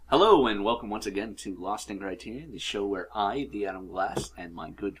Hello and welcome once again to Lost in Criterion, the show where I, the Adam Glass, and my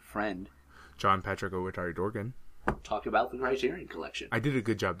good friend John Patrick Owatari Dorgan talk about the Criterion Collection. I did a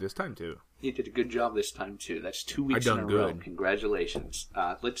good job this time too. You did a good job this time too. That's 2 weeks in a row. Good. Congratulations.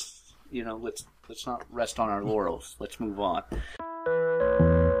 Let's not rest on our laurels. Let's move on.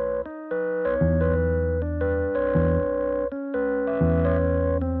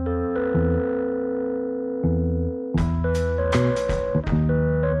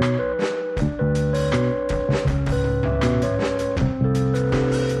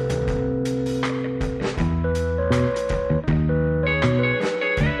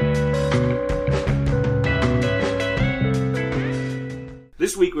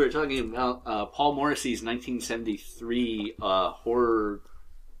 This week we were talking about Paul Morrissey's 1973 horror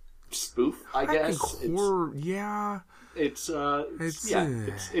spoof, I guess. Horror, yeah. It's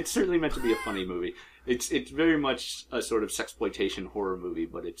certainly meant to be a funny movie. It's very much a sort of sexploitation horror movie,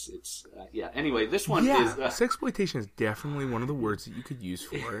 but it's Anyway, this one is sexploitation is definitely one of the words that you could use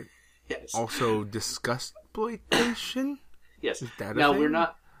for it. Yes. Also, disgustploitation. Yes. Is that now a thing? we're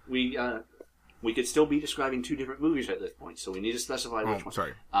not we could still be describing two different movies at this point, so we need to specify which one.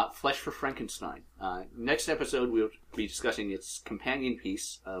 Sorry. Flesh for Frankenstein. Next episode, we'll be discussing its companion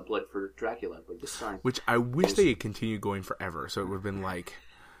piece, Blood for Dracula, but this time... Which I wish they had continued going forever, so it would have been like...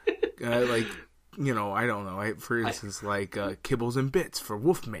 I don't know. For instance, Kibbles and Bits for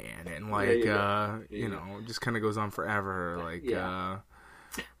Wolfman, and just kind of goes on forever.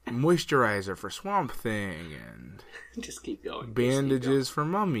 Moisturizer for Swamp Thing, and just keep going. Bandages for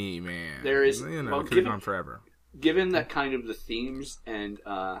Mummy Man. There is, it could have gone forever. Given that kind of the themes and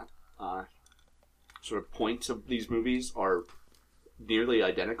sort of points of these movies are nearly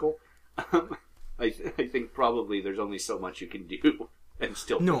identical, I think probably there's only so much you can do and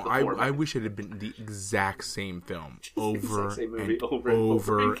still. No, I wish it had been the exact same film over and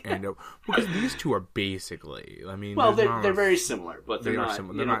over. Because these two are basically, they're very similar, but they're not.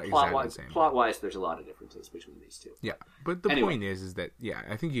 They're not exactly the same. Plot-wise, there's a lot of differences between these two. Yeah, but the point is that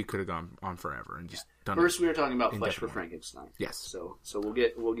I think you could have gone on forever and just done. First, we were talking about Flesh for Frankenstein. Yes. So we'll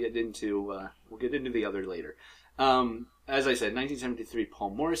get into the other later. As I said, 1973, Paul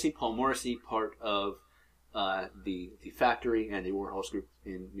Morrissey, part of the Factory, Andy Warhol's group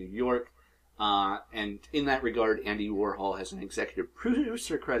in New York. And in that regard, Andy Warhol has an executive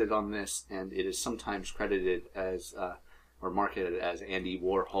producer credit on this, and it is sometimes credited as, or marketed as Andy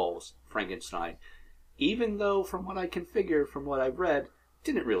Warhol's Frankenstein. Even though, from what I can figure, from what I've read,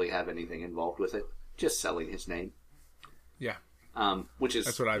 didn't really have anything involved with it, just selling his name. Yeah.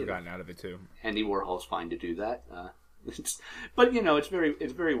 That's what I've gotten out of it too. Andy Warhol's fine to do that. But it's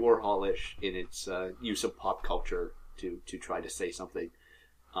very Warholish in its use of pop culture to try to say something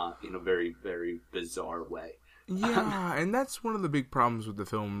in a very, very bizarre way. Yeah, and that's one of the big problems with the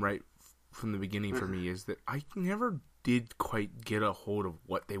film right from the beginning for me, is that I never did quite get a hold of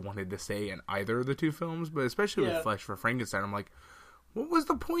what they wanted to say in either of the two films, but especially with Flesh for Frankenstein, I'm like, what was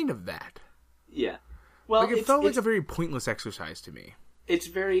the point of that? Yeah. Well, it felt like a very pointless exercise to me. It's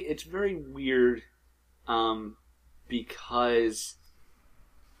very weird, because,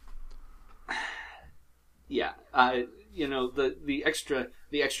 the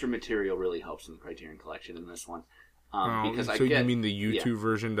extra material really helps in the Criterion Collection in this one. You mean the YouTube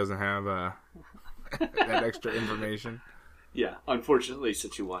version doesn't have that extra information? Yeah, unfortunately,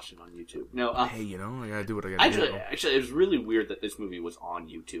 since you watched it on YouTube. No, hey, I gotta do what I gotta do. Actually, it was really weird that this movie was on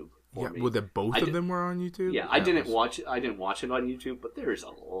YouTube. Well, that both of them were on YouTube. Yeah, I didn't watch it on YouTube, but there is a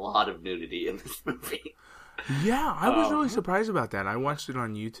lot of nudity in this movie. Yeah, I was really surprised about that. I watched it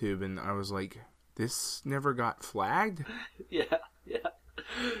on YouTube, and I was like, "This never got flagged." Yeah.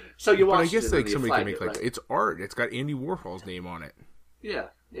 So you watched it. But I guess somebody can make right? it's art. It's got Andy Warhol's name on it. Yeah,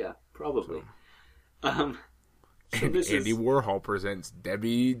 probably. Andy Warhol presents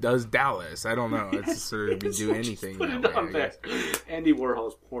Debbie Does Dallas. I don't know. It's sort of do anything that way, I guess. Andy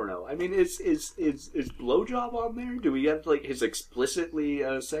Warhol's porno. I mean, is blowjob on there? Do we have his explicitly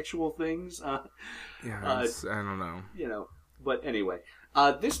sexual things? I don't know. But anyway,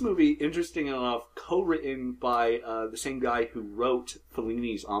 this movie, interesting enough, co-written by the same guy who wrote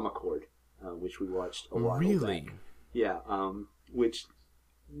Fellini's Amarcord, which we watched a while back. Yeah.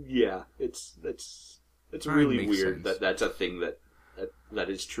 It's really weird that that's a thing that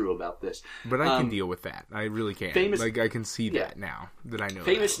is true about this. But I can deal with that. I really can. I can see that now that I know.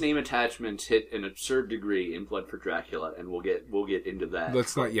 Famous name attachments hit an absurd degree in Blood for Dracula, and we'll get into that.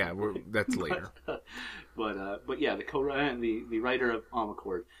 Let's not. Yeah, that's later. But yeah, the writer of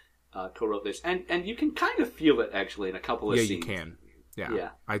Amarcord co-wrote this, and you can kind of feel it actually in a couple of scenes. Yeah, you can. Yeah.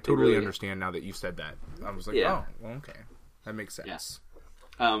 I totally understand now that you've said that. I was like, oh, well, okay, that makes sense. Yeah.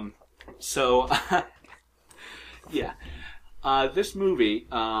 So, yeah. This movie,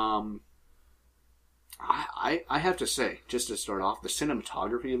 I have to say, just to start off, the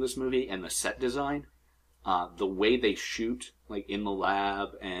cinematography of this movie and the set design, the way they shoot, like in the lab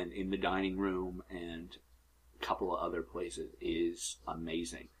and in the dining room and a couple of other places, is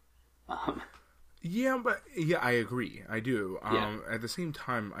amazing. Yeah, I agree. I do. At the same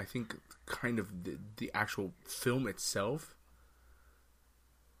time, I think kind of the actual film itself,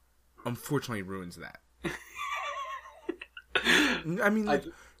 unfortunately, ruins that. I mean,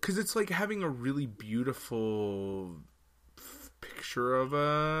 because it's like having a really beautiful picture of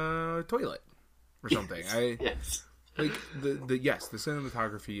a toilet or something. Yes. Like the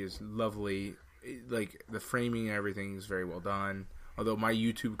cinematography is lovely. Like the framing and everything is very well done. Although my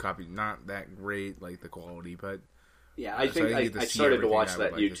YouTube copy not that great, like the quality, but yeah, I think I started to watch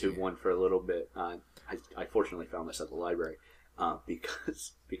that YouTube one for a little bit. I fortunately found this at the library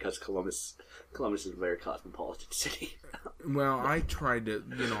because Columbus is a very cosmopolitan city. Well, I tried to,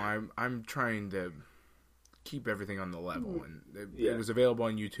 I'm trying to keep everything on the level, and it was available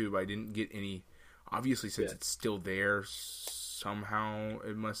on YouTube. I didn't get any. Obviously, since it's still there, somehow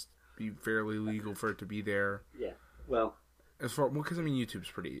it must be fairly legal for it to be there. Yeah. Well, because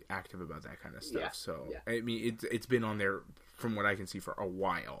YouTube's pretty active about that kind of stuff. Yeah. So I mean, it's been on there from what I can see for a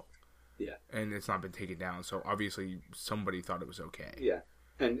while. Yeah. And it's not been taken down. So obviously somebody thought it was okay. Yeah.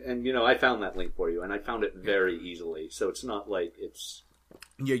 And I found that link for you, and I found it very easily. So it's not like it's.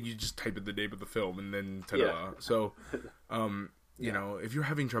 Yeah, you just type in the name of the film, and then ta-da. Yeah. So, if you're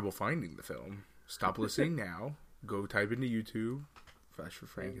having trouble finding the film, stop listening now. Go type into YouTube, Flesh for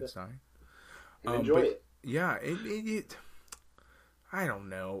Frankenstein, and enjoy it. Yeah, it I don't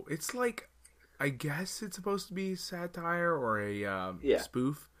know. It's like, I guess it's supposed to be satire or a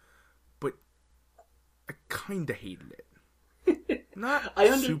spoof, but I kind of hated it. Not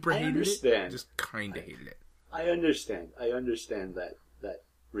super hated it, just kind of hated it. I understand that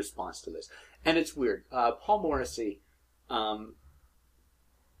response to this. And it's weird. Paul Morrissey, and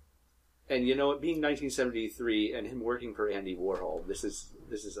it being 1973 and him working for Andy Warhol, this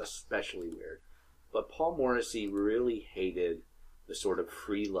is especially weird. But Paul Morrissey really hated the sort of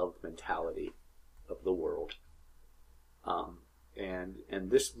free love mentality of the world. And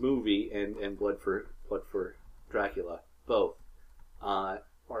this movie and Blood for Dracula both are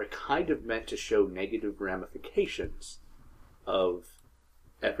kind of meant to show negative ramifications of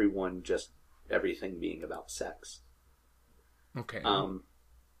everything being about sex. Okay.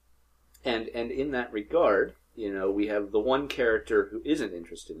 And in that regard, we have the one character who isn't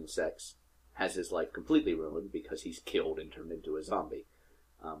interested in sex has his life completely ruined because he's killed and turned into a zombie.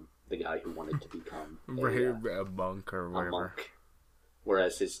 The guy who wanted to become a monk or whatever. A monk.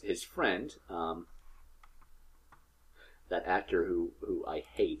 Whereas his friend, that actor who I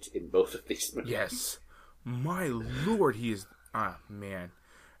hate in both of these movies. Yes. My lord, he is... man.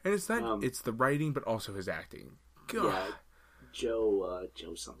 And it's it's the writing, but also his acting. God. Yeah,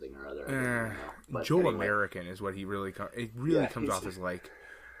 Joe something or other. Joe anyway. American is what he really... It really comes off as like...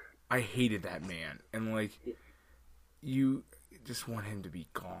 I hated that man. And you just want him to be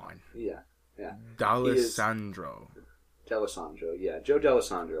gone. Yeah. D'Alessandro, yeah. Joe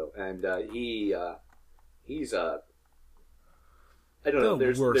D'Alessandro. And he's I don't know.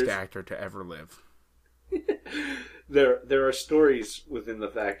 The worst actor to ever live. There are stories within the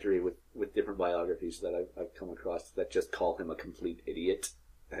factory with different biographies that I've come across that just call him a complete idiot,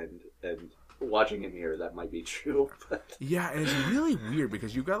 and watching him here, that might be true. Yeah, and it's really weird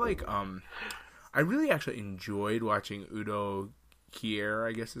because you got I really actually enjoyed watching Udo Kier,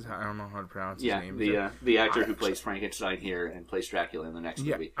 I guess is how, I don't know how to pronounce his name. The actor who plays Frankenstein here and plays Dracula in the next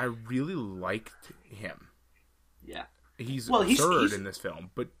movie. I really liked him. Yeah. He's absurd in this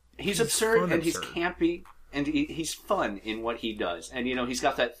film, but he's absurd and he's campy and he's fun in what he does. And he's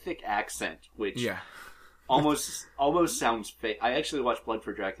got that thick accent, which almost sounds fake. I actually watched Blood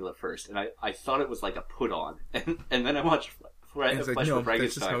for Dracula first, and I thought it was like a put on, and then I watched Flesh for Frankenstein.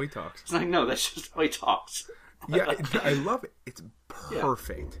 That's just how he talks. It's like, no, that's just how he talks. Yeah, I love it. It's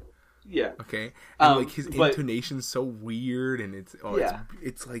perfect. Yeah. Okay. And his intonation's so weird, and it's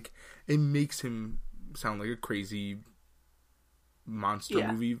like it makes him sound like a crazy monster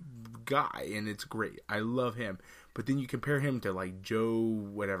movie guy, and it's great. I love him. But then you compare him to Joe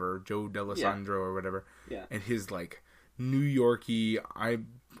D'Alessandro or whatever, and his New Yorkie.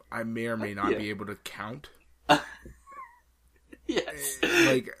 I may or may not be able to count. Yes,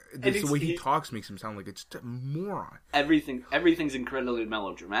 the way he talks makes him sound like it's just a moron. Everything's incredibly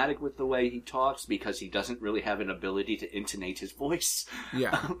melodramatic with the way he talks because he doesn't really have an ability to intonate his voice.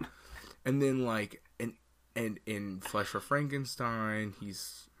 Yeah, and then And in Flesh for Frankenstein,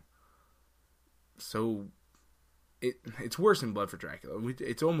 he's so... It's worse than Blood for Dracula.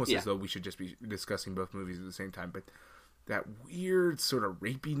 It's almost as though we should just be discussing both movies at the same time, but that weird sort of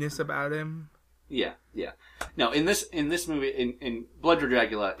rapiness about him. Yeah. No, in this movie, in Blood for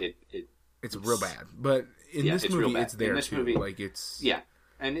Dracula, it's real bad. But in this movie, it's there too. Movie, like it's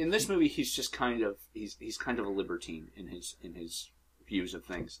and in this movie, he's just kind of he's kind of a libertine in his views of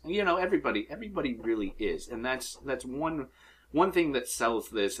things. And, everybody really is, and that's one thing that sells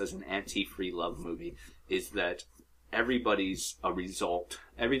this as an anti-free love movie is that everybody's a result.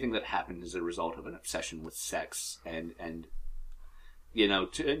 Everything that happened is a result of an obsession with sex, and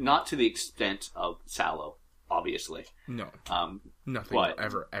not to the extent of Sallow, obviously. No, nothing will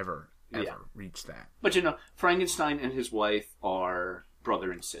ever reach that. But Frankenstein and his wife are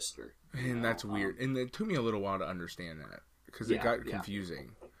brother and sister, and that's weird. And it took me a little while to understand that because it got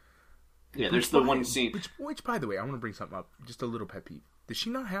confusing. Yeah, there's the one scene. Which, by the way, I want to bring something up. Just a little pet peeve. Does she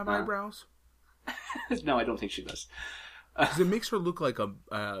not have eyebrows? No, I don't think she does. Because it makes her look like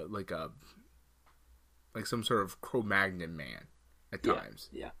some sort of Cro-Magnon man at times.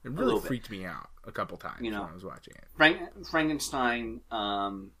 Yeah, it really freaked me out a couple times when I was watching it. Frankenstein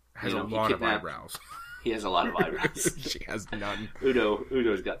has a lot of eyebrows. He has a lot of eyebrows. She has none.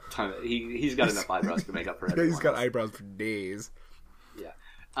 Udo's got a ton of. He's got enough eyebrows to make up for everyone. He's got eyebrows for days. Yeah.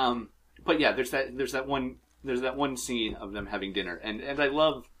 But yeah, there's that one scene of them having dinner, and I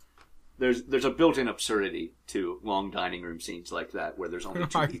love. There's a built-in absurdity to long dining room scenes like that, where there's only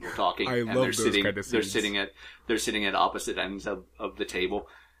two people talking, and they're sitting at opposite ends of the table.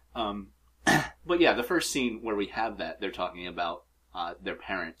 But yeah, the first scene where we have that, they're talking about their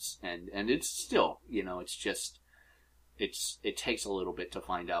parents, and it's still, it's just it takes a little bit to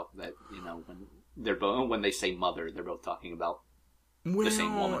find out that when they say mother, they're both talking about the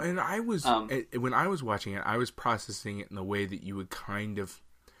same woman. And I was when I was watching it, I was processing it in the way that you would kind of.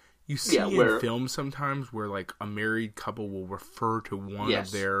 You see in films sometimes where like a married couple will refer to one of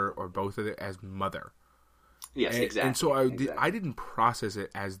their or both of it as mother. Yes, exactly. And so I didn't process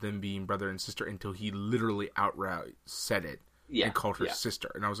it as them being brother and sister until he literally outright said it and called her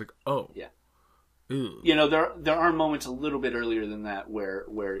sister, and I was like, oh, yeah. Ew. There are moments a little bit earlier than that where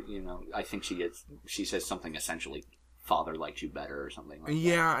I think she says something essentially, "Father liked you better" or something like that.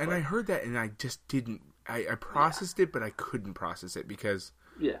 Yeah, and I heard that, and I just didn't. I processed it, but I couldn't process it because.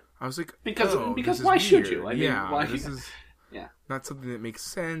 Yeah, I was like, because why should you? I mean, why? This is not something that makes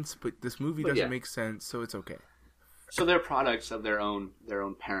sense, but this movie doesn't make sense, so it's okay. So they're products of their own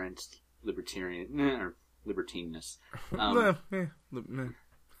parents' libertineness.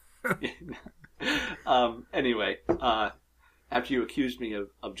 Anyway, after you accused me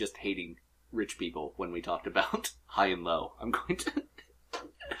of just hating rich people when we talked about High and Low, I'm going to.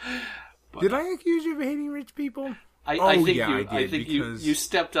 Did I accuse you of hating rich people? I think you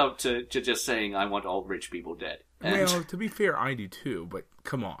stepped up to just saying I want all rich people dead. And... Well, to be fair, I do too, but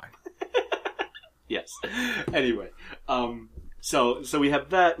come on. Yes. Anyway, so we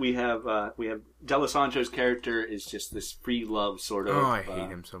have that. We have D'Alessandro's character is just this free love sort of. Oh, I hate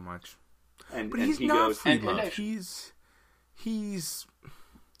him so much. But he's not free love. He's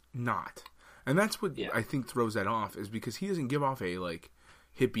not, and that's what I think throws that off is because he doesn't give off a like.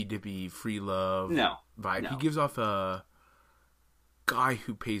 Hippy dippy free love vibe. No. He gives off a guy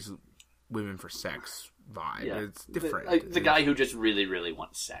who pays women for sex vibe. Yeah. It's different. The guy who just really, really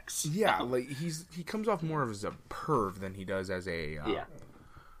wants sex. Yeah, like he comes off more as a perv than he does as a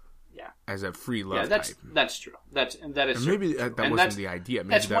as a free love type. That's true. That is. And maybe that wasn't the idea.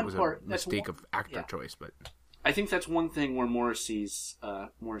 Maybe that was a mistake of actor choice. But I think that's one thing where Morrissey's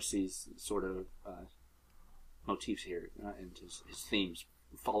sort of motifs here and his themes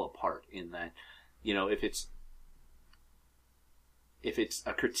fall apart in that, if it's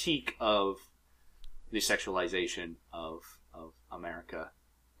a critique of the sexualization of America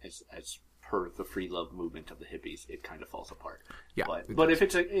as per the free love movement of the hippies, it kind of falls apart. Yeah, but if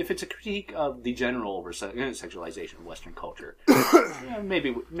it's a critique of the general sexualization of Western culture,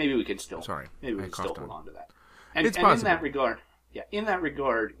 maybe we can still hold on to that. And in that regard,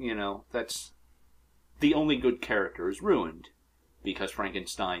 that's the only good character is ruined. Because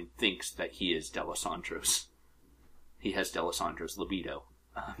Frankenstein thinks that he is D'Alessandro's. He has D'Alessandro's libido.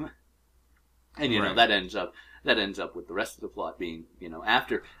 And that ends up with the rest of the plot being,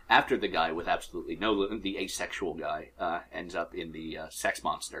 after the guy with absolutely the asexual guy, ends up in the sex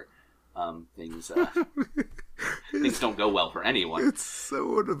monster. Things don't go well for anyone. It's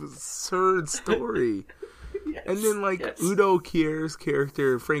so an absurd story. Yes, and then Udo Kier's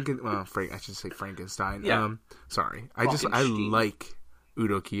character I should say Frankenstein. Yeah. Sorry, I like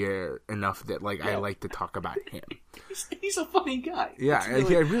Udo Kier enough that like I Yeah. like to talk about him. He's a funny guy. Yeah, It's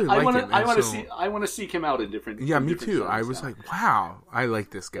really, I really like wanna, him. I and want to so- see. I want to seek him out in different. Yeah, in me different too. films I was now. like, wow, I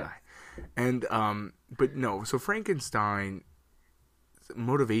like this guy. And but no, so Frankenstein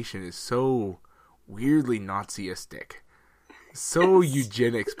motivation is so weirdly Naziistic. So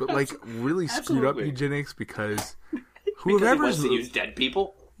eugenics, but like really screwed up Absolutely. eugenics because because he whoever's wants to use dead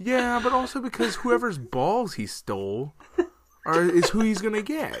people. yeah, but also because whoever's balls he stole is who he's gonna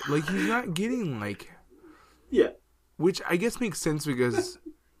get. Like he's not getting like, Yeah. which I guess makes sense because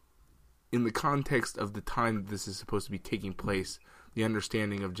in the context of the time this is supposed to be taking place, the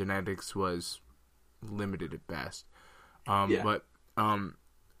understanding of genetics was limited at best. Yeah. But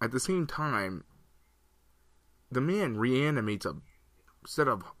at the same time, the man reanimates a set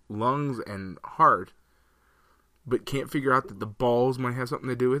of lungs and heart, but can't figure out that the balls might have something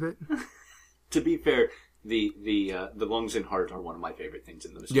to do with it. To be fair, the lungs and heart are one of my favorite things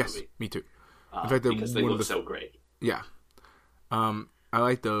in this Yes, movie. me too. In fact, they're because they one look of the so great. yeah. I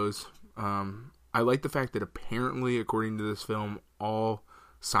like those. I like the fact that apparently, according to this film, all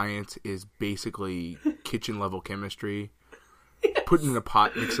science is basically kitchen level chemistry. Put it in a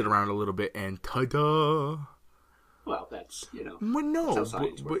pot, mix it around a little bit, and ta-da! Well, that's Well, no, That's how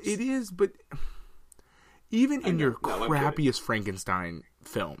science but works. it is. But even in your No, I'm crappiest Frankenstein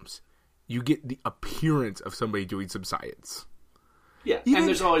films, you get the appearance of somebody doing some science. yeah. Even, And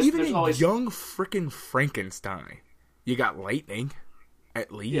there's always in always young frickin' Frankenstein, you got lightning,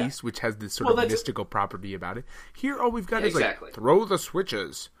 at least, Yeah. which has this sort Well, of that's- mystical property about it. Here, all we've got Yeah, is exactly. like throw the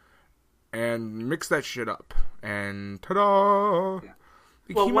switches and mix that shit up, and ta-da! Yeah.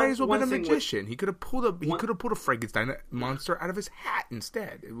 Like, Well, he might as well one been a thing with- magician. He could have pulled a Frankenstein monster out of his hat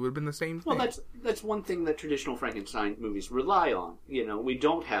instead. It would have been the same thing. Well, that's one thing that traditional Frankenstein movies rely on. We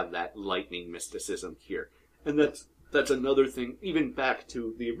don't have that lightning mysticism here, and that's another thing. Even back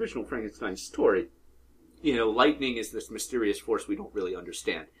to the original Frankenstein story, lightning is this mysterious force we don't really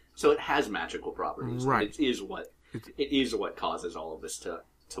understand. So it has magical properties. Right. And it is what causes all of this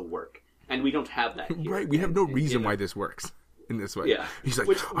to work, and we don't have that here. Right, we have no And, reason why this works in this way. Yeah. He's like,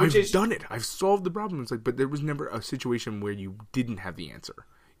 Which I've is- done it. I've solved the problem. It's like, but there was never a situation where you didn't have the answer.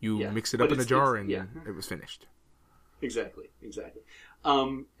 You Yeah, mix it but up in a it's- jar it's- and yeah. it was finished. Exactly.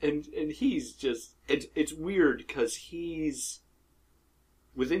 And he's just it's weird because he's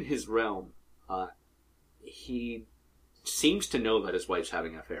within his realm. He seems to know that his wife's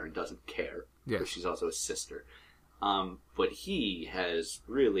having an affair and doesn't care. Yes. Because she's also his sister. But he has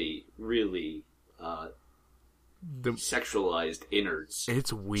really, really The, sexualized innards.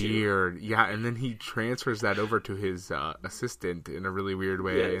 it's weird. Yeah, and then he transfers that over to his assistant in a really weird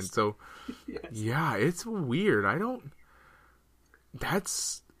way. Yes. And so, Yes. yeah, it's weird.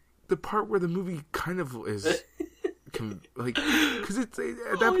 That's the part where the movie kind of is... because it's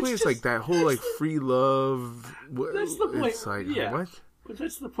at that point it's like just- that whole like free love. That's the point. It's like Yeah. what? But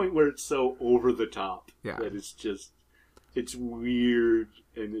that's the point where it's so over the top Yeah. that it's weird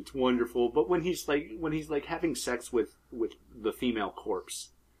and it's wonderful. But when he's like having sex with the female corpse,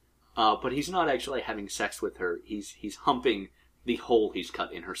 but he's not actually having sex with her. He's humping the hole he's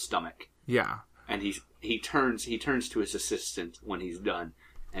cut in her stomach, Yeah, and he turns to his assistant when he's done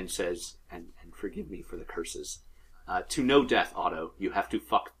and says, and forgive me for the curses. To know death, Otto, you have to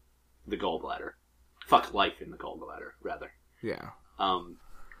fuck the gallbladder. Fuck life in the gallbladder, rather. yeah.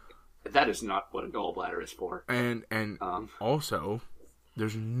 That is not what a gallbladder is for. And also,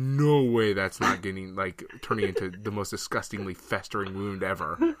 there's no way that's not getting like turning into the most disgustingly festering wound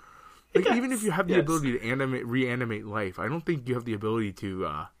ever. Like even if you have the Yes. ability to reanimate life, I don't think you have the ability to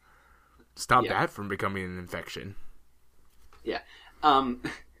stop Yeah. that from becoming an infection. Yeah.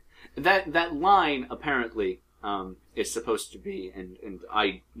 That line apparently is supposed to be, and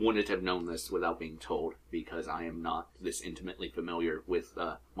I wouldn't have known this without being told because I am not this intimately familiar with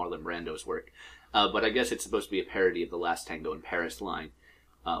Marlon Brando's work. But I guess it's supposed to be a parody of the Last Tango in Paris line,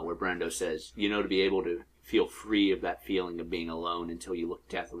 where Brando says, to be able to feel free of that feeling of being alone until you look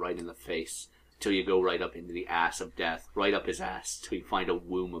death right in the face, till you go right up into the ass of death, right up his ass, till you find a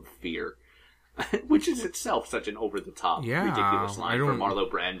womb of fear. Which is itself such an over-the-top, Yeah, ridiculous I line for don't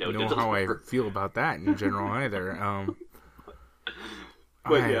Marlon Brando to know how I deliver. feel about that in general either.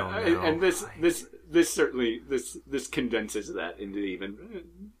 But I yeah, don't know. and this certainly this condenses that into even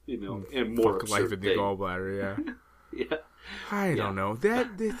and more Fuck life absurd in the thing. gallbladder. Yeah. Yeah, I don't know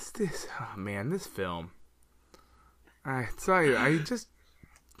that this oh man, this film. I tell you,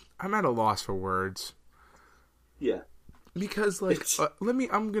 I'm at a loss for words yeah, because like It's-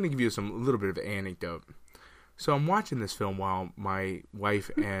 I'm gonna give you a little bit of an anecdote. So I'm watching this film while my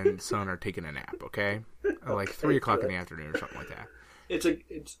wife and son are taking a nap. Okay, at like 3:00 in the afternoon or something like that.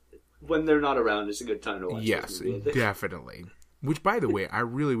 it's when they're not around, it's a good time to watch. Yes, this movie, definitely. Which, by the way, I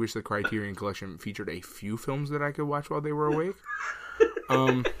really wish the Criterion Collection featured a few films that I could watch while they were awake.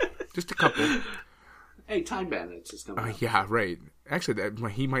 Just a couple. Hey, Time Bandits is coming up. Yeah, right.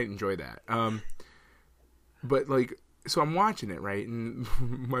 Actually, he might enjoy that. But, like, so I'm watching it, right? And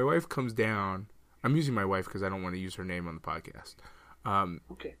my wife comes down. I'm using my wife because I don't want to use her name on the podcast.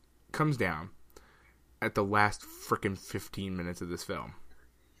 Okay. Comes down at the last freaking 15 minutes of this film.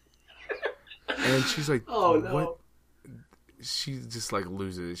 And she's like, oh, no. What? She just, like,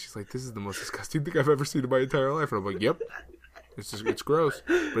 loses it. She's like, this is the most disgusting thing I've ever seen in my entire life. And I'm like, yep. It's gross,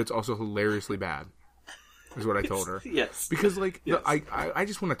 but it's also hilariously bad, is what I told her. Yes. Because, like, yes. I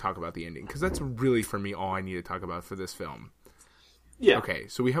just want to talk about the ending, because that's really, for me, all I need to talk about for this film. Yeah. Okay,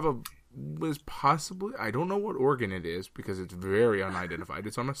 so we have was possibly, I don't know what organ it is, because it's very unidentified.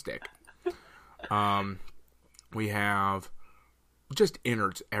 It's on a stick. We have just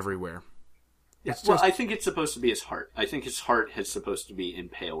innards everywhere. Yeah, well, I think it's supposed to be his heart. I think his heart is supposed to be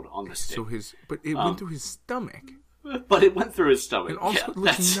impaled on the stick. But it went through his stomach. But it went through his stomach. It also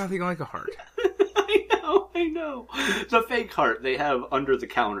looks nothing like a heart. I know. The fake heart they have under the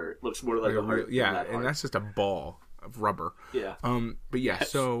counter looks more like a heart. Yeah, and that's just a ball of rubber. Yeah. But yeah,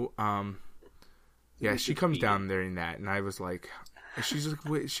 so she comes down there in that, and I was like, she's like,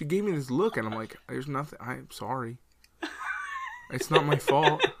 wait, she gave me this look, and I'm like, there's nothing. I'm sorry. It's not my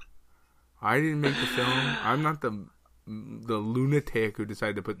fault. I didn't make the film. I'm not the lunatic who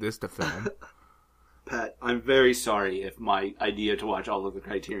decided to put this to film. Pat, I'm very sorry if my idea to watch all of the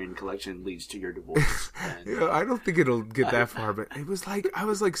Criterion Collection leads to your divorce. Yeah, I don't think it'll get that far, but it was like, I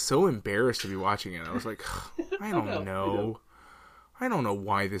was like so embarrassed to be watching it. I was like, I don't know. I don't know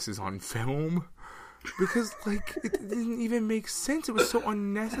why this is on film. Because, like, it didn't even make sense. It was so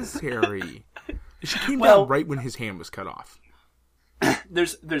unnecessary. She came down right when his hand was cut off.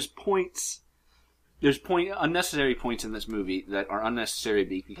 There's unnecessary points in this movie that are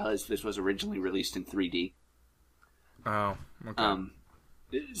unnecessary because this was originally released in 3D. Oh, okay.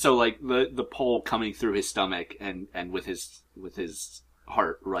 So like the pole coming through his stomach and with his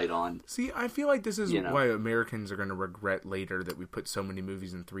heart right on. See, I feel like this is why Americans are going to regret later that we put so many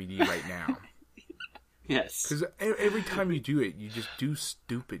movies in 3D right now. Yes. Because every time you do it, you just do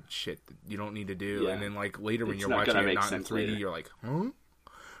stupid shit that you don't need to do. Yeah. And then, like, later when you're watching it not in 3D, later. You're like, huh?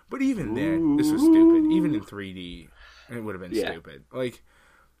 But even then, this was stupid. Even in 3D, it would have been stupid. Like,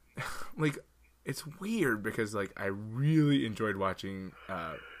 it's weird because, like, I really enjoyed watching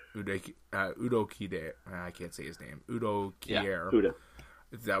Udo Kier. I can't say his name. Udo Kier. Yeah, Udo.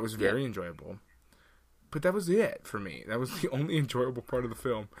 That was very enjoyable. But that was it for me. That was the only enjoyable part of the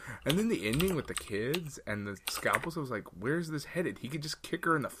film. And then the ending with the kids and the scalpels, I was like, where's this headed? He could just kick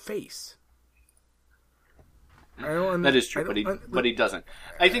her in the face. That is true, but he doesn't.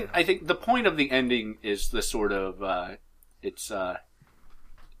 I think the point of the ending is the sort of the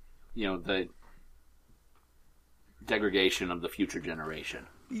degradation of the future generation.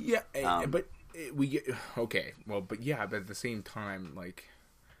 Yeah, but we get okay. Well, but at the same time, like,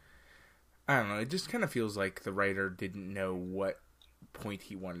 I don't know. It just kind of feels like the writer didn't know what point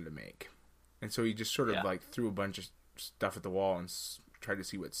he wanted to make, and so he just sort of like threw a bunch of stuff at the wall and tried to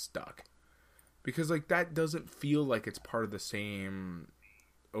see what stuck. Because, like, that doesn't feel like it's part of the same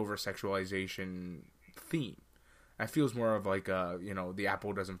over-sexualization theme. That feels more of like a, the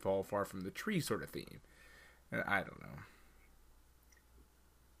apple doesn't fall far from the tree sort of theme. And I don't know.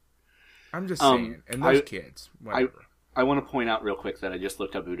 I'm just saying. And those kids, whatever. I want to point out real quick that I just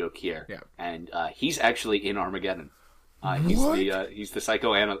looked up Udo Kier. Yeah. And he's actually in Armageddon. He's the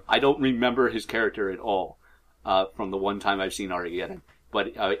psychoanalyst. I don't remember his character at all from the one time I've seen Armageddon.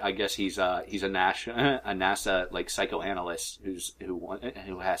 But I guess he's a NASA like psychoanalyst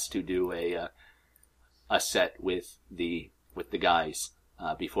who has to do a set with the guys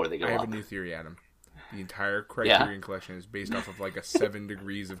before they go up. I have a new theory, Adam. The entire Criterion Collection is based off of like a 7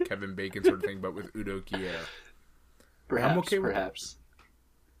 degrees of Kevin Bacon sort of thing, but with Udo Kier. Perhaps, I'm okay with perhaps.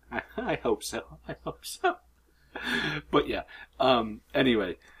 I hope so. But yeah.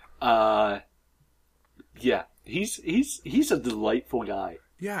 Anyway. Yeah. He's a delightful guy.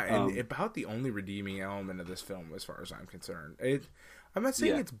 Yeah, and about the only redeeming element of this film, as far as I'm concerned. I'm not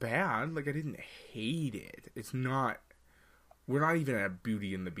saying it's bad. Like, I didn't hate it. It's not. We're not even at a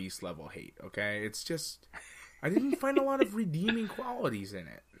Beauty and the Beast level hate. Okay, it's just I didn't find a lot of redeeming qualities in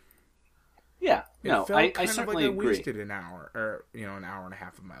it. Yeah, I certainly agree. I wasted an hour, or an hour and a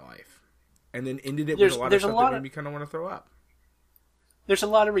half of my life, and then ended it with a lot of stuff that made me kind of want to throw up. There's a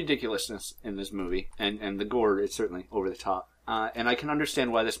lot of ridiculousness in this movie, and the gore is certainly over the top. And I can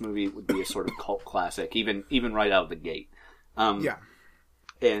understand why this movie would be a sort of cult classic, even right out of the gate.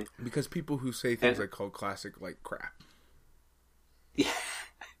 And because people who say things like cult classic like crap. Yeah.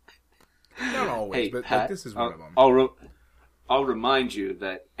 Not always, Hey, but Pat, like, this is one of them. I'll remind you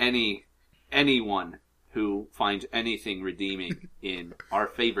that anyone who finds anything redeeming in our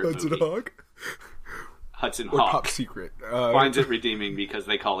favorite Hudson movie, Hawk? Hudson Or Hawk, Top Secret. finds it redeeming because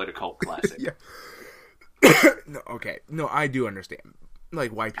they call it a cult classic. Yeah. No, okay. No, I do understand.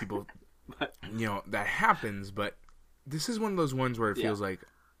 Like, why people, that happens, but this is one of those ones where it feels like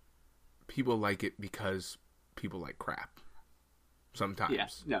people like it because people like crap.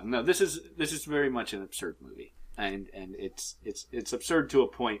 Sometimes. Yeah. No, this is very much an absurd movie. And it's absurd to a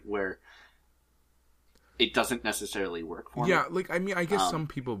point where it doesn't necessarily work for me. Yeah, like, I mean, I guess some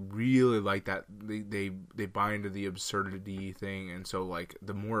people really like that. They buy into the absurdity thing, and so, like,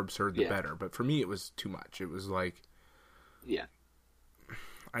 the more absurd, the better. But for me, it was too much. It was like... Yeah.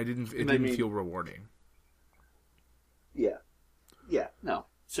 It didn't feel rewarding. Yeah. Yeah, no,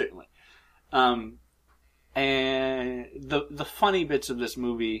 certainly. And the funny bits of this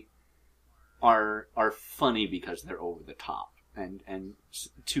movie are funny because they're over the top. And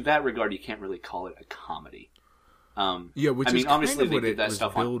to that regard, you can't really call it a comedy. Which I mean, is obviously kind of they what did it that was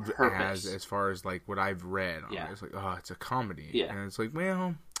stuff on billed purpose. as far as like what I've read. Yeah. It's like, oh, it's a comedy. Yeah. And it's like,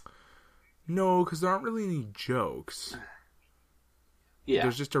 well, no, because there aren't really any jokes. Yeah.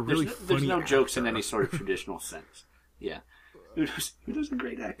 There's just a really there's no actor. jokes in any sort of traditional sense. Yeah. Who does a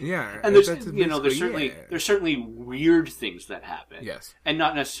great acting. Yeah. And there's basically, there's certainly weird things that happen. Yes. And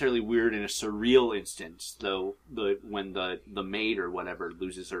not necessarily weird in a surreal instance, though when the maid or whatever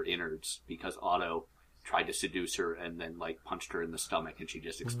loses her innards because Otto tried to seduce her and then like punched her in the stomach and she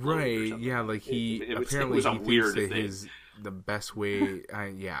just exploded. Or right. something. Yeah, like it apparently was a he weird thinks that thing. the best way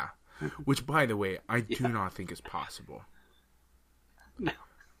yeah. Which, by the way, I do not think is possible. No.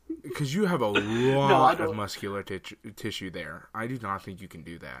 Because you have a lot of muscular tissue there. I do not think you can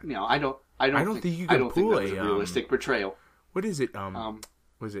do that. No, I don't think you can I don't pull think that was a realistic portrayal. What is it?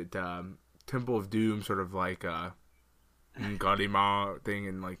 Was it Temple of Doom? Sort of like Godima thing,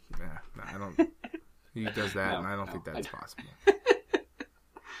 and like, I don't. He does that, and I don't think that's possible.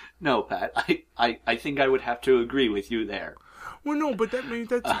 No, Pat. I think I would have to agree with you there. Well, no, but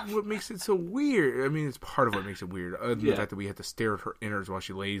that's what makes it so weird. I mean, it's part of what makes it weird. Other than the fact that we have to stare at her innards while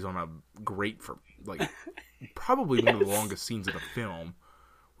she lays on a grate for, like, probably one of the longest scenes of the film,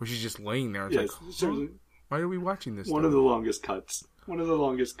 where she's just laying there. It's like, why are we watching this? One of the longest cuts. One of the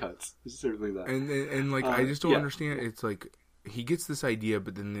longest cuts is certainly that. And like, I just don't understand. It's like, he gets this idea,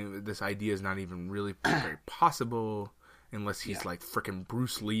 but then this idea is not even really very possible unless he's like frickin'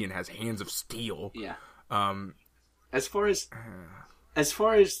 Bruce Lee and has hands of steel. Yeah. As far as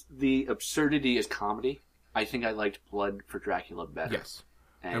the absurdity as comedy, I think I liked Blood for Dracula better. Yes,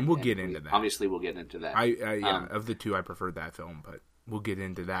 and we'll get into that. Obviously, we'll get into that. Of the two, I preferred that film, but we'll get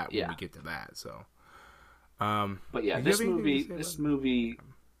into that when we get to that. So, but yeah, this movie.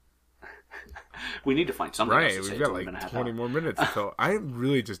 We need to find something else to say. We've got like 20 more minutes, so I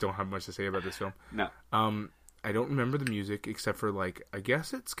really just don't have much to say about this film. No. I don't remember the music except for like, I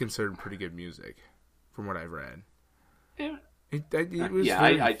guess it's considered pretty good music, from what I've read. Yeah. It was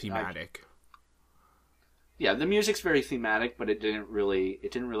very thematic. Yeah, the music's very thematic, but it didn't really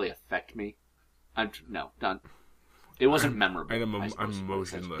affect me. It wasn't memorable. I'm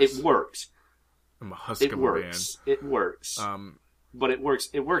emotionless. It works. I'm a husk of a man. It works. But it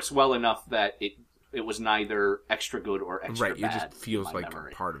works well enough that it was neither extra good or extra bad. Right, it just feels like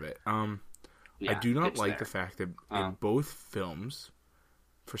memory. part of it. I do not like the fact that in both films,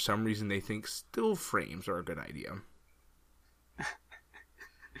 for some reason, they think still frames are a good idea.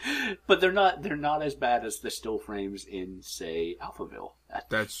 But they're not as bad as the still frames in, say, Alphaville.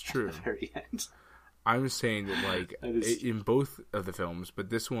 That's true. At the very end. I'm saying that, like, in both of the films, but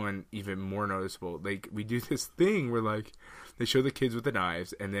this one even more noticeable. Like, we do this thing where, like, they show the kids with the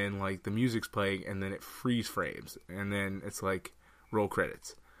knives, and then, like, the music's playing, and then it freeze frames, and then it's like roll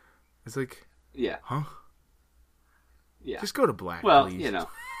credits. It's like, huh? Yeah. Just go to black, well, please. You know.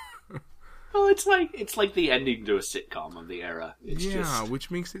 Well, it's like the ending to a sitcom of the era. It's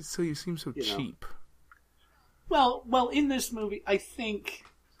which makes it so you seem so cheap. Well, in this movie, I think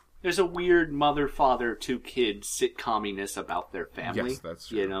there's a weird mother, father, two kids sitcominess about their family. Yes, that's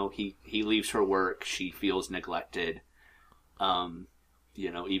true. You know, he leaves her work, she feels neglected. You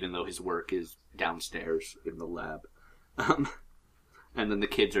know, even though his work is downstairs in the lab. And then the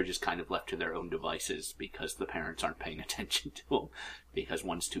kids are just kind of left to their own devices because the parents aren't paying attention to them. Because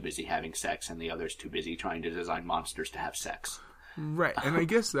one's too busy having sex and the other's too busy trying to design monsters to have sex. Right, and I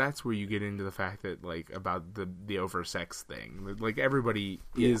guess that's where you get into the fact that, like, about the over-sex thing. Like, everybody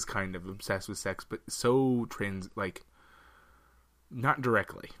is kind of obsessed with sex, but so not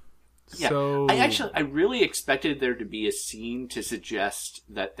directly. Yeah, So I really expected there to be a scene to suggest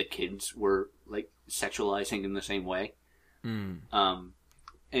that the kids were like sexualizing in the same way. And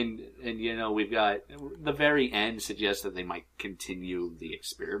you know, we've got the very end suggests that they might continue the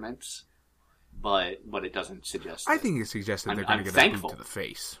experiments, but it doesn't suggest. I think it suggests that they're going to get a boot to the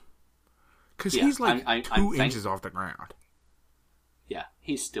face because he's like 2 inches off the ground. Yeah,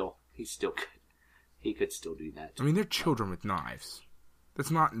 he's still good. He could still do that. I mean, they're children with knives.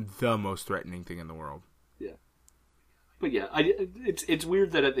 That's not the most threatening thing in the world. Yeah. But yeah, it's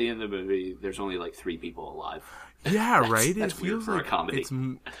weird that at the end of the movie, there's only like 3 people alive. Yeah, right. That's it weird feels for like a comedy. It's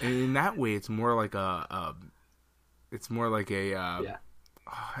in that way. It's more like a. It's more like a. Yeah.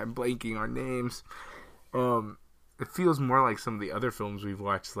 I'm blanking on names. It feels more like some of the other films we've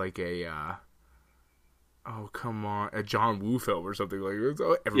watched, like a. Oh come on, a John Woo film or something like this.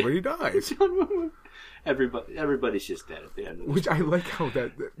 Oh, everybody dies. John Woo. Everybody's just dead at the end of this. Which I like how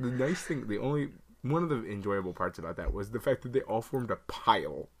the nice thing, one of the enjoyable parts about that was the fact that they all formed a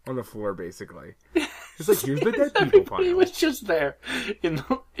pile on the floor, basically. It's like, here's the dead people pile. He was just there in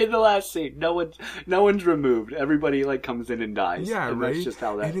the last scene. No one's removed. Everybody like comes in and dies. Yeah, and right. That's just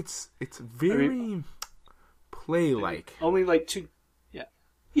how that. And it's very play-like. Only like 2.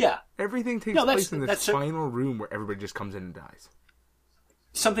 Yeah. Everything takes place in this final room where everybody just comes in and dies.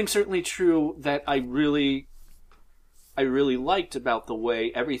 Something certainly true that I really liked about the way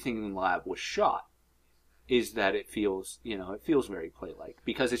everything in the lab was shot is that it feels very play-like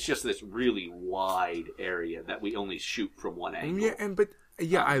because it's just this really wide area that we only shoot from one angle.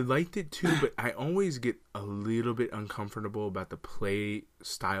 Yeah, I liked it too, but I always get a little bit uncomfortable about the play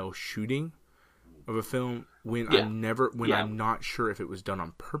style shooting of a film when I'm not sure if it was done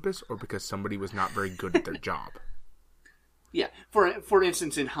on purpose or because somebody was not very good at their job. Yeah, for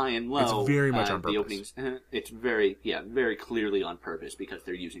instance, in High and Low, it's very much on purpose. The openings, it's very clearly on purpose because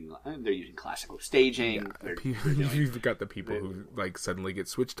they're using classical staging. Yeah, you've got the people who like suddenly get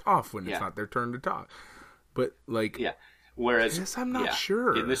switched off when it's not their turn to talk. But like, whereas I'm not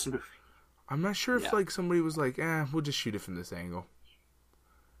sure in this movie. I'm not sure if like somebody was like, we'll just shoot it from this angle.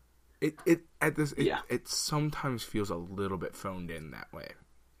 It sometimes feels a little bit phoned in that way.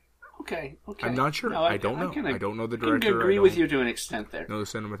 Okay. I'm not sure. No, I don't know. I don't know the director. I can agree with you to an extent there. No, the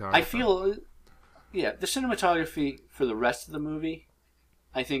cinematography. I feel, the cinematography for the rest of the movie,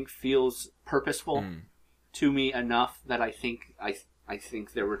 I think, feels purposeful to me enough that I think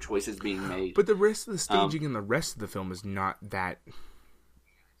there were choices being made. But the rest of the staging in the rest of the film is not that.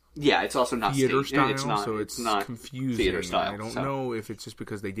 Yeah, it's also not theater staged. style, it's not confusing. Theater style. I don't know if it's just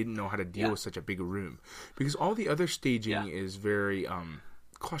because they didn't know how to deal with such a big room. Because all the other staging is very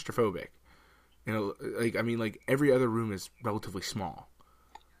claustrophobic. Every other room is relatively small.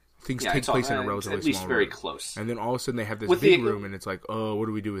 Things take place in a relatively small room. At least very close. And then all of a sudden they have this big room and it's like, oh, what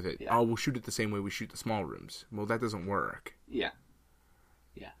do we do with it? Yeah. Oh, we'll shoot it the same way we shoot the small rooms. Well, that doesn't work. Yeah.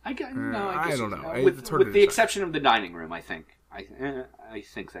 Yeah. I guess don't know. With the exception of the dining room, I think. I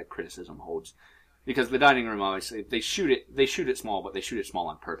think that criticism holds. Because the dining room, obviously, they shoot it small, but they shoot it small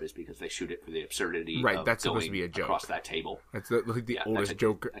on purpose because they shoot it for the absurdity of that's supposed to be a joke. Across that table. That's the oldest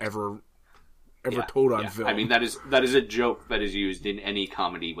joke ever told on film. I mean, that is a joke that is used in any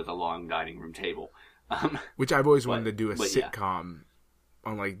comedy with a long dining room table. Which I've always wanted to do a sitcom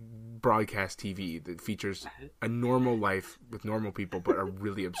on like broadcast TV that features a normal life with normal people, but a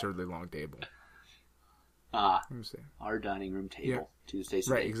really absurdly long table. Our dining room table, Tuesdays.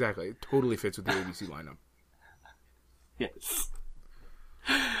 Right, exactly. It totally fits with the ABC lineup. Yes.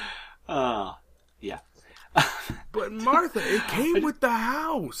 Yeah. But Martha, it came with the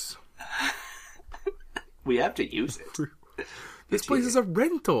house. We have to use it. This place is a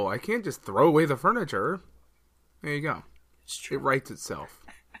rental. I can't just throw away the furniture. There you go. It's true. It writes itself.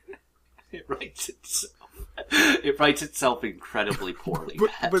 It writes itself. It writes itself incredibly poorly,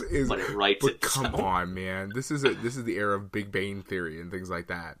 but it writes itself. Come on, man! This is the era of Big Bang Theory and things like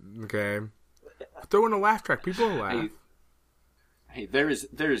that. Okay, throw in a laugh track. People will laugh. Hey, there is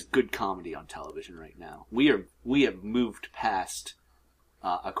good comedy on television right now. We have moved past,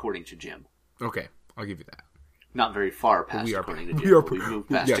 according to Jim. Okay, I'll give you that. Not very far past, according to Jim. We moved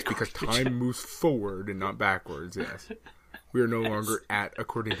past. Yes, because time moves forward and not backwards. Yes. We are no longer at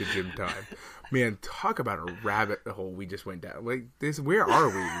according to Jim time. Man, talk about a rabbit hole we just went down. Like this, where are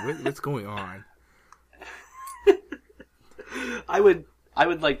we? What's going on? I would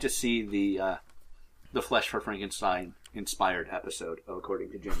like to see the Flesh for Frankenstein inspired episode of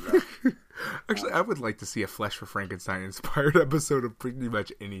According to Jim. Actually, I would like to see a Flesh for Frankenstein inspired episode of pretty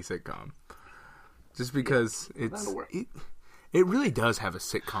much any sitcom. Just because it really does have a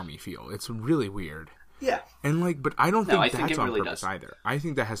sitcom-y feel. It's really weird. Yeah. And like, but I don't think that's it on really purpose does. either. I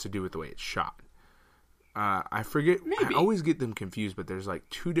think that has to do with the way it's shot. I forget. Maybe. I always get them confused, but there's like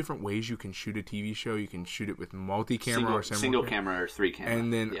two different ways you can shoot a TV show. You can shoot it with multi-camera or single camera or 3 camera.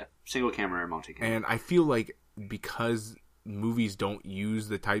 And then single camera or multi-camera. And I feel like because movies don't use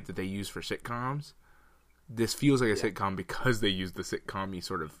the type that they use for sitcoms, this feels like a sitcom because they use the sitcom-y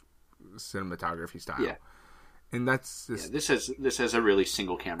sort of cinematography style. Yeah. And that's this has a really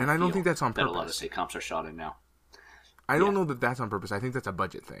single camera. And I don't think that's on purpose. That a lot of sitcoms are shot in now. I don't know that that's on purpose. I think that's a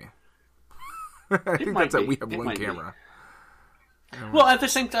budget thing. I think that's that we have one camera. Well, at the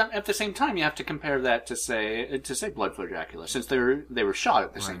same time, you have to compare that to say Blood for Dracula, since they were shot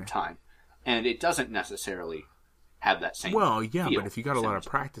at the same time, and it doesn't necessarily have that same. Well, yeah, feel, but if you got a lot of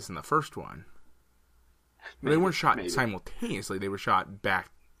practice in the first one, they weren't shot simultaneously; they were shot back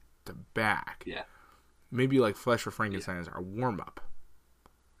to back. Yeah, maybe like Flesh for Frankenstein is our warm up.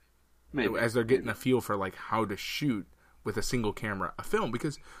 Maybe as they're getting a feel for like how to shoot with a single camera a film,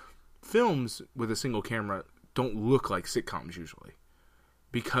 because films with a single camera don't look like sitcoms usually,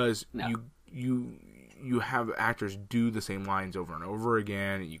 because you have actors do the same lines over and over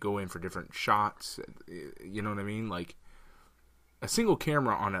again, and you go in for different shots. You know what I mean? Like a single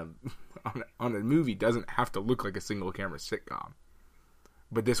camera on a movie doesn't have to look like a single camera sitcom,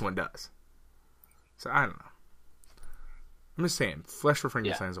 but this one does. So I don't know. I'm just saying, Flesh for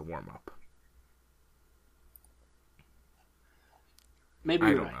Frankenstein is a warm up. Maybe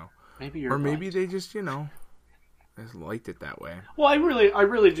I don't know. Maybe you're or maybe right. they just just liked it that way. Well, I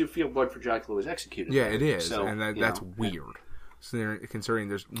really do feel Blood for Dracula was executed. Yeah, it is, so, and that's weird. So considering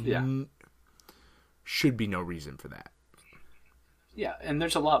there's should be no reason for that. Yeah, and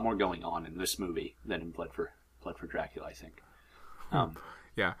there's a lot more going on in this movie than in Blood for Dracula, I think.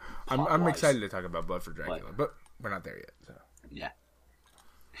 Yeah, I'm excited to talk about Blood for Dracula, but we're not there yet. So yeah,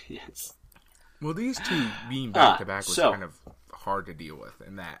 yes. Well, these two being back to back was kind of hard to deal with,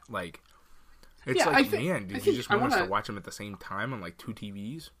 in that it's man, did you just want us to watch them at the same time on like two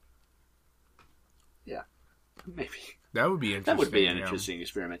TVs? Yeah, maybe that would be interesting. That would be an interesting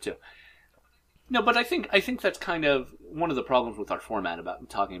experiment too. No, but I think that's kind of one of the problems with our format about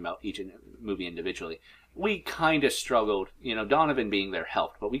talking about each movie individually. We kind of struggled, Donovan being there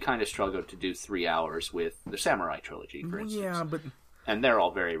helped, but we kind of struggled to do 3 hours with the Samurai trilogy, for instance. Yeah, and they're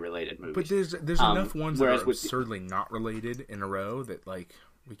all very related movies. But there's enough ones that are absurdly not related in a row that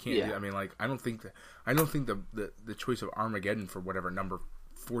we can't do. I mean, I don't think the choice of Armageddon for whatever number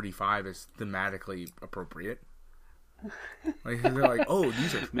 45 is thematically appropriate. They're like, oh,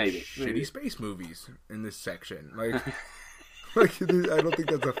 these are shitty space movies in this section. I don't think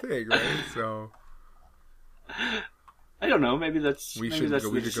that's a thing, right? So I don't know. Maybe that's the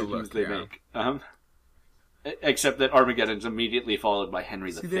decisions they make. Except that Armageddon's immediately followed by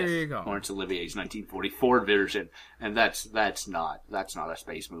Henry V, there you go. Laurence Olivier's 1944 version, and that's not a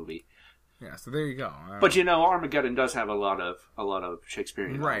space movie. Yeah, so there you go. But Armageddon does have a lot of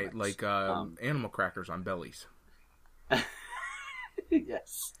Shakespearean elements. Like animal crackers on bellies.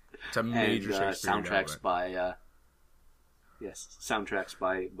 Yes, it's a major Shakespearean soundtracks element. Soundtracks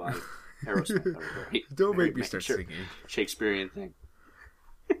by Aerosmith. Don't make me start singing. Shakespearean thing.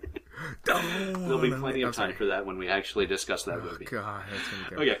 There'll be plenty of time for that when we actually discuss that movie. God, that's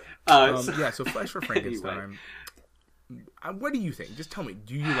gonna go. Okay. So Flesh for Frankenstein. Anyway. What do you think? Just tell me.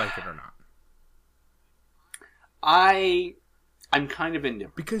 Do you like it or not? I'm kind of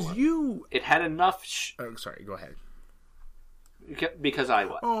indifferent. Because it had enough. Oh, sorry. Go ahead. Because I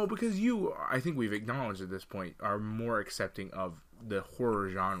what? Oh, because I think we've acknowledged at this point, are more accepting of the horror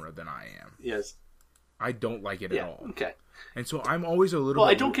genre than I am. Yes. I don't like it at all. Okay. And so I'm always a little. Well,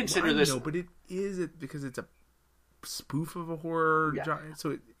 I don't consider this. No, but it is because it's a spoof of a horror genre,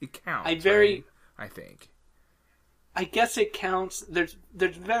 so it counts. I think. I guess it counts. There's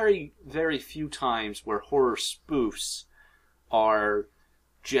very, very few times where horror spoofs are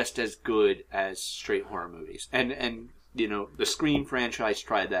just as good as straight horror movies, and the Scream franchise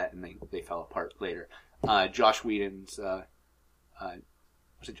tried that and they fell apart later. Joss Whedon's.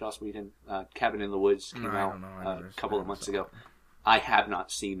 Was it Joss Whedon? Cabin in the Woods came out a couple of months ago. I have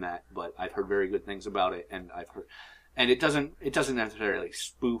not seen that, but I've heard very good things about it, and it doesn't necessarily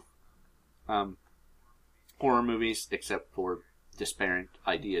spoof horror movies, except for disparate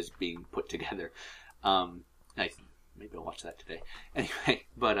ideas being put together. Maybe I'll watch that today. Anyway,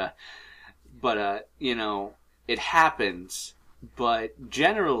 but it happens, but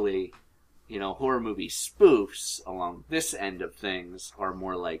generally, horror movie spoofs along this end of things are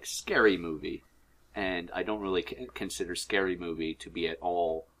more like Scary Movie. And I don't really consider Scary Movie to be at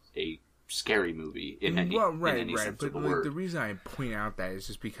all a scary movie in any sense of the word. But the reason I point out that is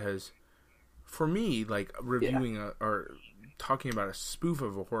just because for me, like reviewing or talking about a spoof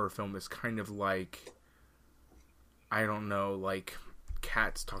of a horror film is kind of like, I don't know, like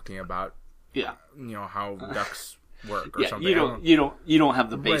cats talking about how ducks work or something. You don't have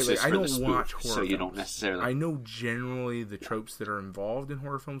the basis right, like, for the spoof, watch horror so you films. don't necessarily. I know generally the tropes that are involved in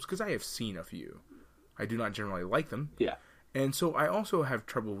horror films because I have seen a few. I do not generally like them. Yeah. And so I also have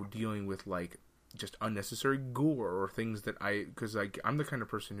trouble dealing with like just unnecessary gore or things that because like I'm the kind of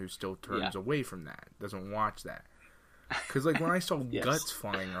person who still turns away from that, doesn't watch that. Because like when I saw guts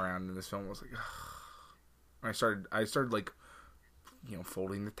flying around in this film, I was like, ugh. I started like,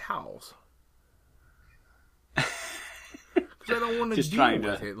 folding the towels. Because I don't want to deal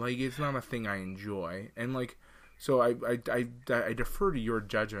with it. Like, it's not a thing I enjoy. And, like, so I defer to your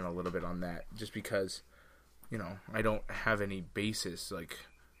judgment a little bit on that. Just because, I don't have any basis. Like,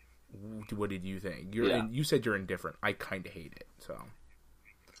 what did you think? You said you're indifferent. I kind of hate it. So,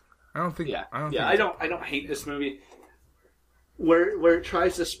 I don't think... I don't hate this movie. Where it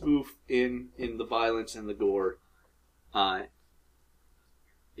tries to spoof in the violence and the gore,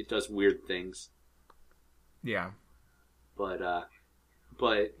 it does weird things. Yeah. But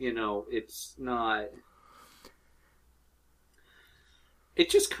it's not.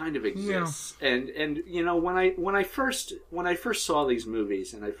 It just kind of exists, and when I first saw these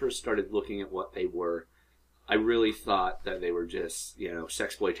movies and I first started looking at what they were, I really thought that they were just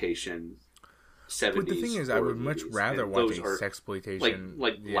sexploitation. 70s. But the thing is, I would much rather watch a sexploitation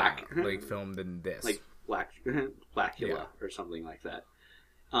like film than this, like Blackula or something like that.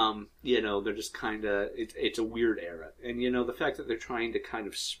 They're just kind of... It's a weird era. And, the fact that they're trying to kind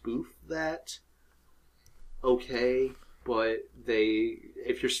of spoof that, okay, but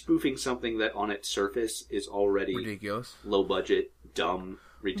if you're spoofing something that on its surface is already... ridiculous. Low budget, dumb,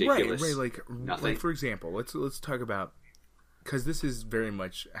 ridiculous. Right, nothing. Like, for example, let's talk about... Because this is very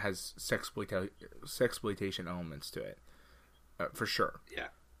much has sexploitation elements to it. For sure. Yeah.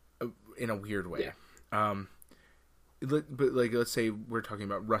 In a weird way. Yeah. But like, let's say we're talking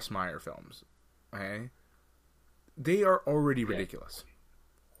about Russ Meyer films, okay? They are already ridiculous.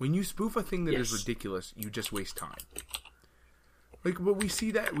 When you spoof a thing that is ridiculous, you just waste time. Like, but we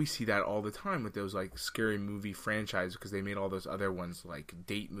see that all the time with those like scary movie franchises because they made all those other ones like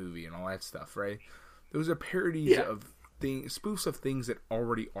Date Movie and all that stuff, right? Those are parodies of spoofs of things that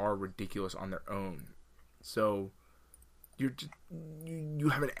already are ridiculous on their own. So you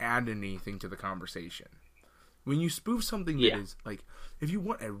haven't added anything to the conversation. When you spoof something that is, like, if you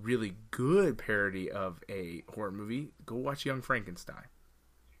want a really good parody of a horror movie, go watch Young Frankenstein.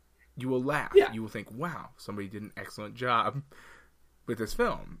 You will laugh. Yeah. You will think, wow, somebody did an excellent job with this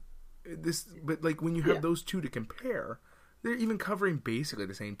film. But, like, when you have those two to compare, they're even covering basically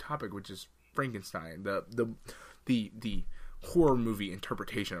the same topic, which is Frankenstein. The horror movie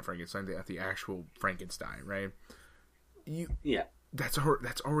interpretation of Frankenstein, the actual Frankenstein, right? That's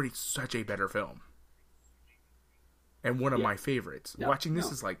already such a better film. And one of my favorites. Watching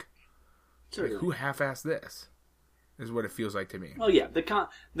this is like who half-assed this? Is what it feels like to me. Well, yeah, the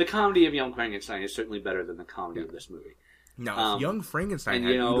comedy of Young Frankenstein is certainly better than the comedy of this movie. Now, if Young Frankenstein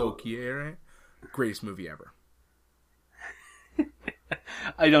had Udo Kier, greatest movie ever.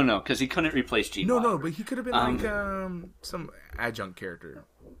 I don't know, because he couldn't replace Gene Wilder. No, but he could have been like some adjunct character.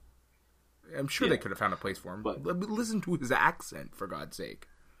 I'm sure they could have found a place for him. But listen to his accent, for God's sake.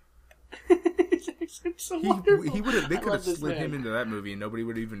 So he would have. They could have slid him into that movie, and nobody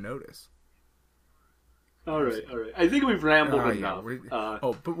would even notice. All right. I think we've rambled enough.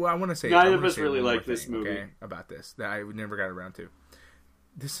 But I want to say neither of us really like this movie. About this that I never got around to.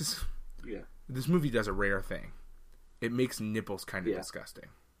 This movie does a rare thing. It makes nipples kind of disgusting,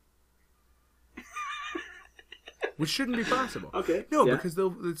 which shouldn't be possible. Okay, because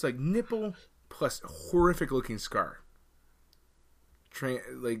it's like nipple plus horrific looking scar.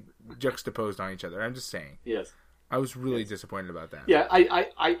 Like juxtaposed on each other. I'm just saying. Yes. I was really disappointed about that. Yeah,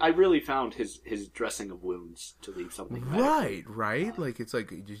 I really found his dressing of wounds to leave something right. Like it's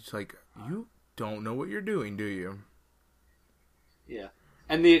like you don't know what you're doing, do you? Yeah.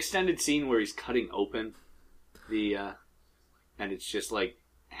 And the extended scene where he's cutting open and it's just like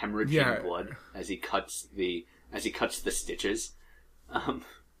hemorrhaging blood as he cuts the stitches.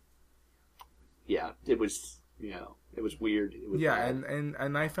 It was it was weird. It was bad.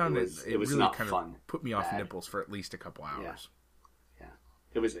 and I found it really not kind fun. of put me off nipples for at least a couple hours. Yeah.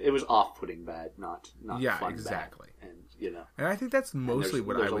 It was off-putting bad, not fun exactly. Bad. And and I think that's mostly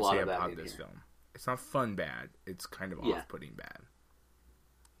what I would say about this here. film. It's not fun bad. It's kind of off-putting bad.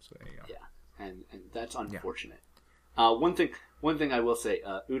 So there you go. Yeah, and that's unfortunate. One thing I will say,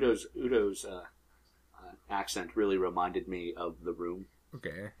 Udo's accent really reminded me of The Room.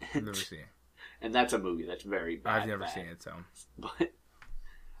 Okay, I've never seen it. and that's a movie that's very bad. I've never seen it, so. But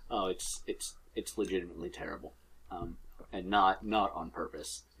it's legitimately terrible, and not on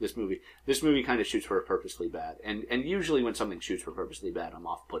purpose. This movie kind of shoots for a purposely bad, and usually when something shoots for purposely bad, I'm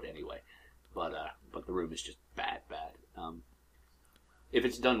off put anyway. But The Room is just bad. If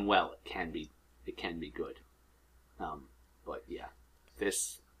it's done well, it can be good. But yeah,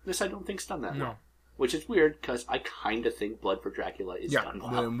 this I don't think's done that well. Which is weird, because I kind of think Blood for Dracula is done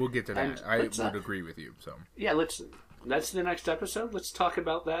well. Yeah, we'll get to that. And I would agree with you. So yeah, that's the next episode. Let's talk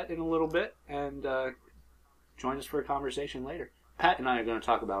about that in a little bit, and join us for a conversation later. Pat and I are going to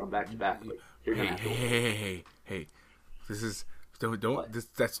talk about them back to back, but you're going to have to... Hey. This is...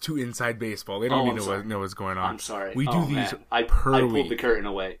 that's too inside baseball. They don't know what's going on. I'm sorry. We do these per week.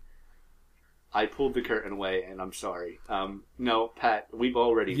 I pulled the curtain away, and I'm sorry. No, Pat, we've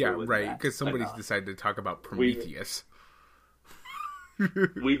already... Yeah, right, because somebody's decided to talk about Prometheus.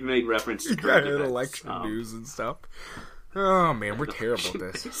 We've made reference to election news and stuff. Oh, man, we're terrible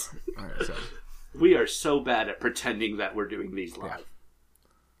at this. All right, so... We are so bad at pretending that we're doing these live. Yeah.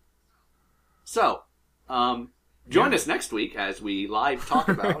 So, join us next week as we live talk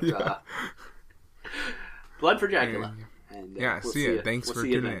about Blood for Dracula. And, we'll see you. Thanks for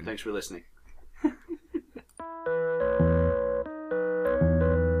tuning in. Thanks for listening.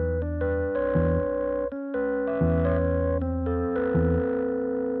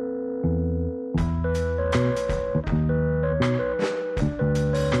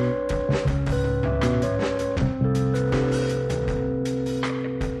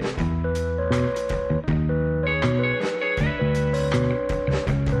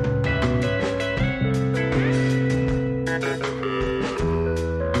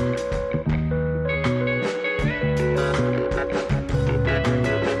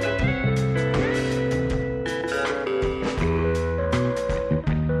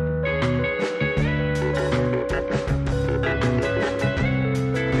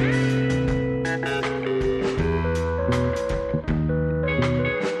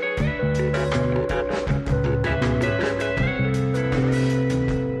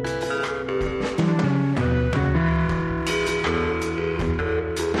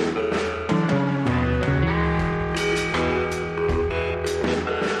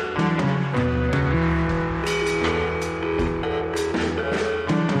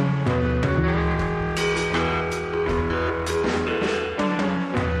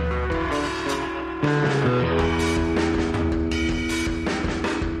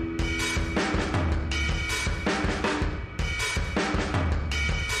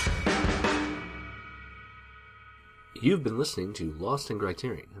 You've been listening to Lost in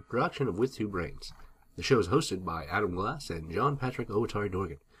Criterion, a production of With Two Brains. The show is hosted by Adam Glass and John Patrick Owatari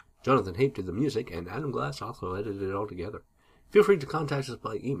Dorgan. Jonathan Hape did the music, and Adam Glass also edited it all together. Feel free to contact us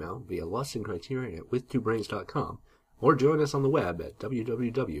by email via lostincriterion@withtwobrains.com or join us on the web at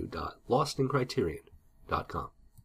www.lostincriterion.com.